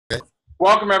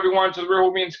Welcome, everyone, to the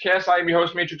Real Whovians cast. I am your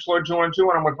host, Matrix Lord 212,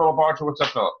 and I'm with Phillip Archer. What's up,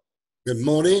 Phillip? Good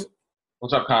morning.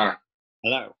 What's up, Connor?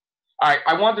 Hello. All right,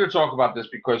 I wanted to talk about this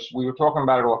because we were talking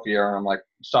about it off the air, and I'm like,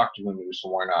 it's Doctor Who news, so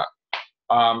why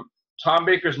not? Tom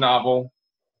Baker's novel,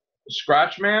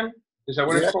 Scratchman, is that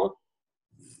what it's called?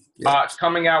 Yeah. It's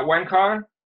coming out when, Connor?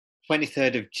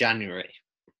 23rd of January.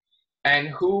 And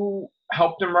who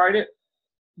helped him write it?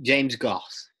 James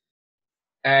Goss.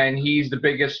 And he's the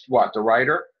biggest, the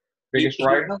writer? Biggest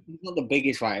writer? He's not the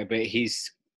biggest writer, but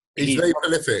he's very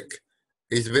prolific.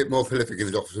 He's a bit more prolific in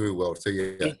the Doctor Who world, so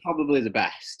yeah. He's probably the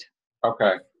best.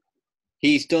 Okay.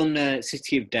 He's done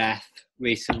City of Death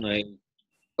recently.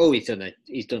 Oh, he's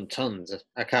done tons.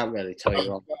 I can't really tell you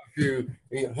all. Hang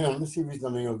on, let's see if he's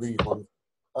done any of these ones.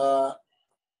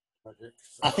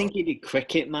 I think he did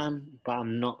Cricket Man, but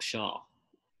I'm not sure.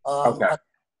 Okay.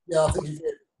 I think he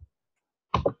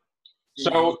did.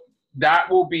 So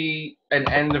that will be an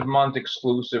end-of-month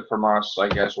exclusive from us, I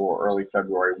guess, or early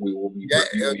February. We will be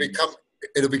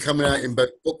it'll be coming out in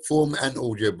both book form and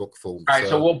audio book form. All right,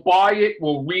 so we'll buy it,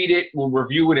 we'll read it, we'll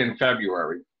review it in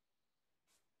February.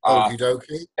 Okie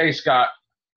dokie. Hey, Scott.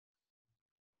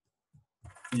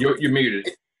 You're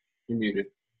muted. You're muted,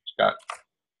 Scott.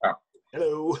 Oh.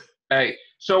 Hello. Hey,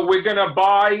 so we're going to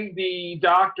buy the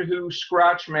Doctor Who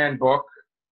Scratchman book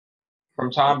from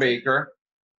Tom Baker.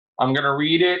 I'm going to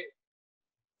read it.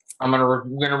 We're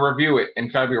going to review it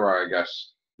in February, I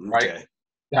guess. Right? Okay.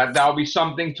 That'll be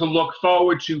something to look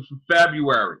forward to for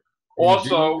February.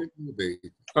 Also,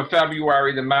 for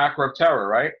February, the Macro of Terror,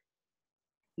 right?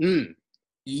 Yes.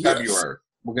 February.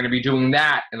 We're going to be doing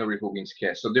that in the Whovians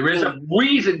cast. So there is a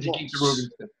reason to keep the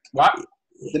Whovians. What?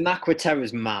 The Macro Terror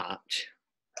is March.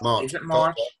 March. Is it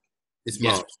March? It's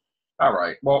Yeah. March. All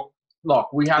right. Well,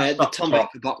 look, we have The stuff Tom to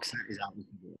talk. Baker box set is out.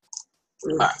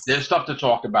 There's stuff to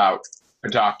talk about for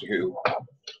Doctor Who.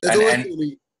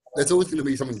 There's always going to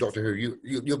be something Doctor Who.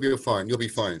 You'll be fine. You'll be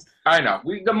fine. I know.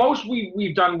 The most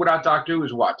we've done without Doctor Who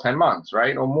is what, 10 months,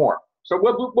 right, or more. So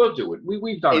we'll do it.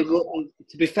 We've done it.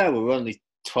 To be fair, we're only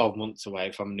 12 months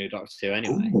away from a new Doctor Who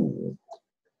anyway. Ooh.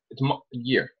 It's a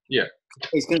year. Yeah.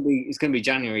 It's gonna be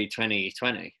January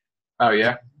 2020. Oh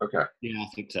yeah. Okay. Yeah, I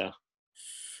think so.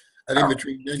 And in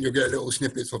between then, you'll get little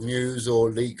snippets of news or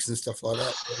leaks and stuff like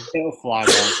that. It'll fly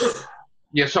down.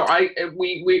 Yeah. So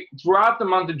we throughout the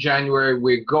month of January,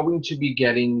 we're going to be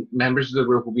getting members of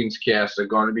the Whovians cast are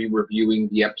going to be reviewing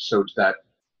the episodes that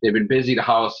they've been busy. The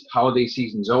holiday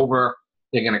season's over.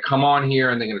 They're going to come on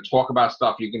here and they're going to talk about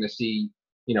stuff. You're going to see,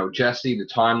 Jessie, the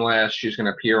Time Lapse. She's going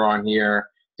to appear on here.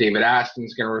 David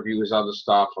Aston's going to review his other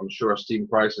stuff. I'm sure Stephen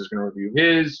Price is going to review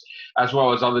his, as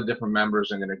well as other different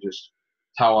members are going to just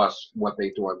tell us what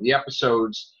they thought of the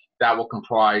episodes. That will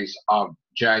comprise of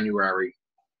January.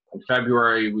 In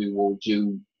February, we will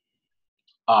do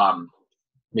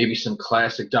maybe some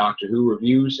classic Doctor Who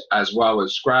reviews, as well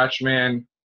as Scratchman.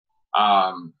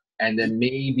 And then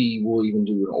maybe we'll even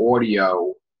do an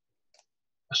audio,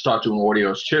 start doing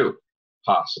audios too,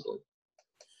 possibly.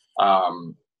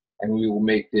 And we will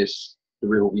make this, the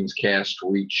Real Whovians cast,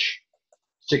 reach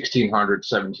 1,600,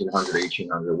 1,700,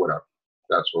 1,800, whatever.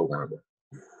 That's what we're going to do.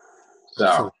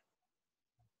 So,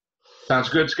 sounds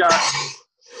good, Scott?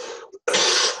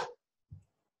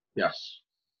 Yes.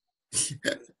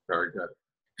 Very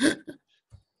good.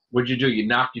 What'd you do? You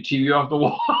knocked your TV off the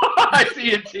wall? I see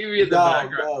your TV in the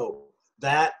background. No.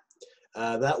 That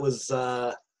was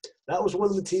one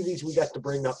of the TVs we got to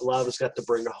bring up. A lot of us got to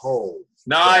bring home.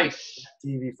 Nice.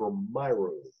 TV from my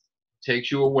room.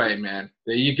 Takes you away, man.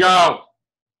 There you go.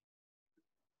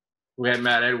 We had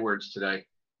Matt Edwards today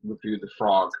review The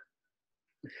Frog.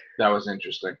 That was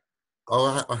interesting.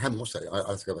 Oh, I haven't watched that.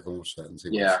 I have to go back and watch that and see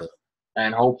Yeah. what's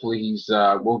And hopefully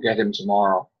we'll get him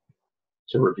tomorrow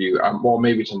to review. Well,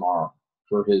 maybe tomorrow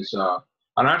for his.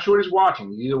 I'm not sure what he's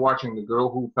watching. He's either watching The Girl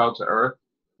Who Fell to Earth,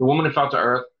 The Woman Who Fell to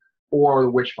Earth, or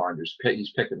The Witchfinders.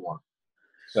 He's picking one.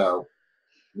 So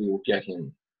we will get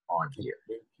him on here.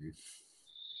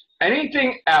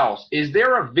 Anything else? Is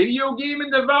there a video game in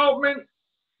development?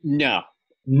 No.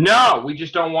 No, we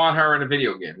just don't want her in a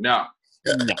video game. No.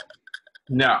 No.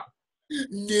 No.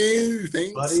 No,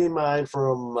 thanks. Buddy of mine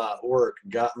from work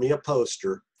got me a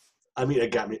poster. I mean,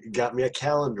 it got me a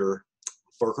calendar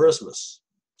for Christmas.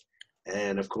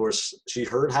 And of course, she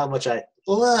heard how much I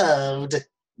loved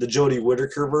the Jodie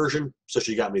Whittaker version, so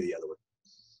she got me the other one.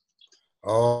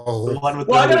 Oh. The one with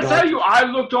Well, I gotta tell you, I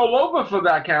looked all over for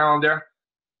that calendar,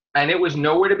 and it was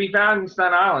nowhere to be found in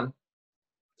Staten Island.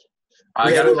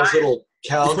 We had those little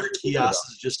calendar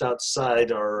kiosks just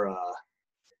outside our.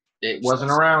 It wasn't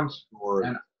around.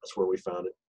 That's where we found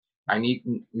it.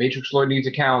 Matrix Lord needs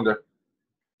a calendar.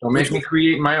 Don't make me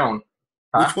create my own.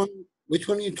 Huh? Which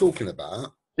one are you talking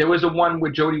about? There was the one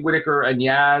with Jodie Whittaker and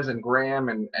Yaz and Graham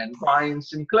and Ryan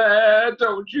Sinclair.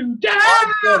 Don't you dare!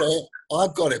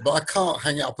 I've got it, but I can't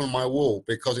hang it up on my wall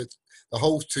because the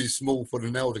hole's too small for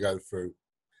the nail to go through.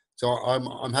 So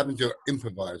I'm having to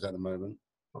improvise at the moment.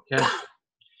 Okay.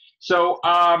 So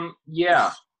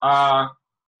yeah,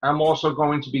 I'm also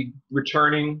going to be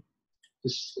returning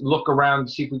to look around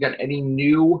to see if we got any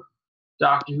new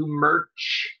Doctor Who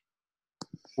merch,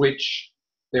 which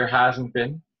there hasn't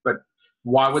been. But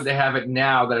why would they have it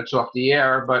now that it's off the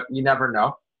air? But you never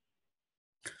know.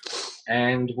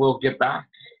 And we'll get back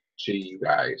to you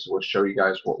guys. We'll show you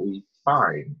guys what we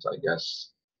find, I guess.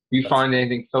 If you find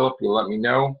anything, Philip, you'll let me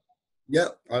know. Yeah,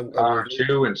 I will do.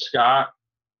 Too, and Scott.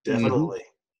 Definitely.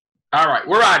 All right,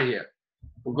 we're out of here.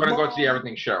 We're going to go to the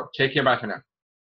Everything Show. Take care. Bye for now.